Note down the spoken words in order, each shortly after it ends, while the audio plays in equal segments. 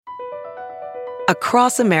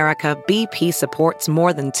Across America, BP supports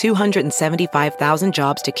more than 275,000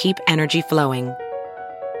 jobs to keep energy flowing.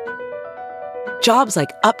 Jobs like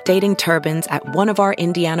updating turbines at one of our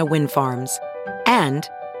Indiana wind farms and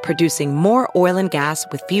producing more oil and gas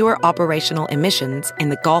with fewer operational emissions in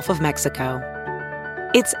the Gulf of Mexico.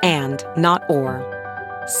 It's and, not or.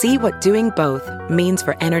 See what doing both means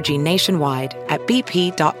for energy nationwide at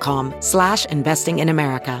bp.com/investing in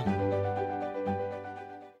America.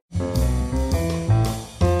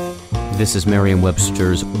 This is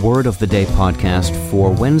Merriam-Webster's Word of the Day podcast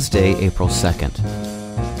for Wednesday, April 2nd.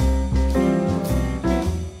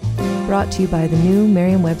 Brought to you by the new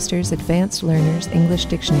Merriam-Webster's Advanced Learners English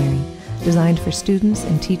Dictionary, designed for students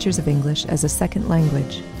and teachers of English as a second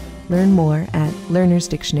language. Learn more at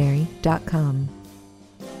learnersdictionary.com.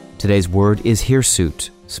 Today's word is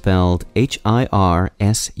hirsute, spelled Hirsute.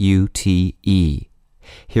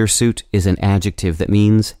 Hirsute is an adjective that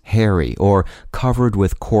means hairy or covered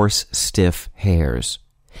with coarse, stiff hairs.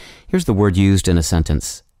 Here's the word used in a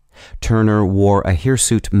sentence. Turner wore a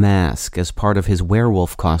hirsute mask as part of his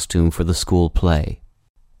werewolf costume for the school play.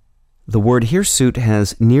 The word hirsute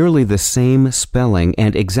has nearly the same spelling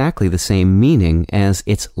and exactly the same meaning as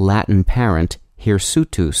its Latin parent,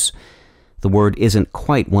 hirsutus. The word isn't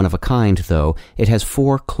quite one of a kind, though. It has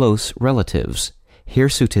four close relatives: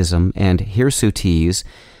 hirsutism and hirsuties,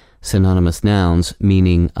 synonymous nouns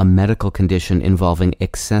meaning a medical condition involving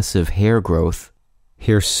excessive hair growth;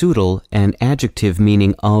 hirsutal, an adjective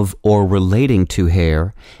meaning of or relating to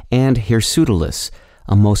hair; and hirsutulous,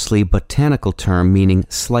 a mostly botanical term meaning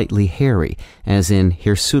slightly hairy, as in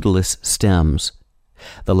hirsutulous stems.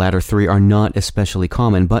 The latter three are not especially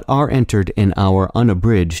common, but are entered in our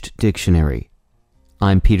Unabridged Dictionary.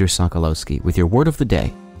 I'm Peter Sokolowski with your Word of the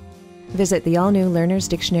Day. Visit the all-new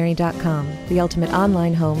learnersdictionary.com, the ultimate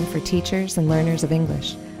online home for teachers and learners of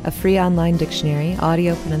English. A free online dictionary,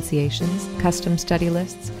 audio pronunciations, custom study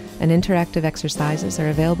lists, and interactive exercises are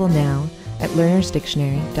available now at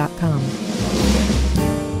learnersdictionary.com.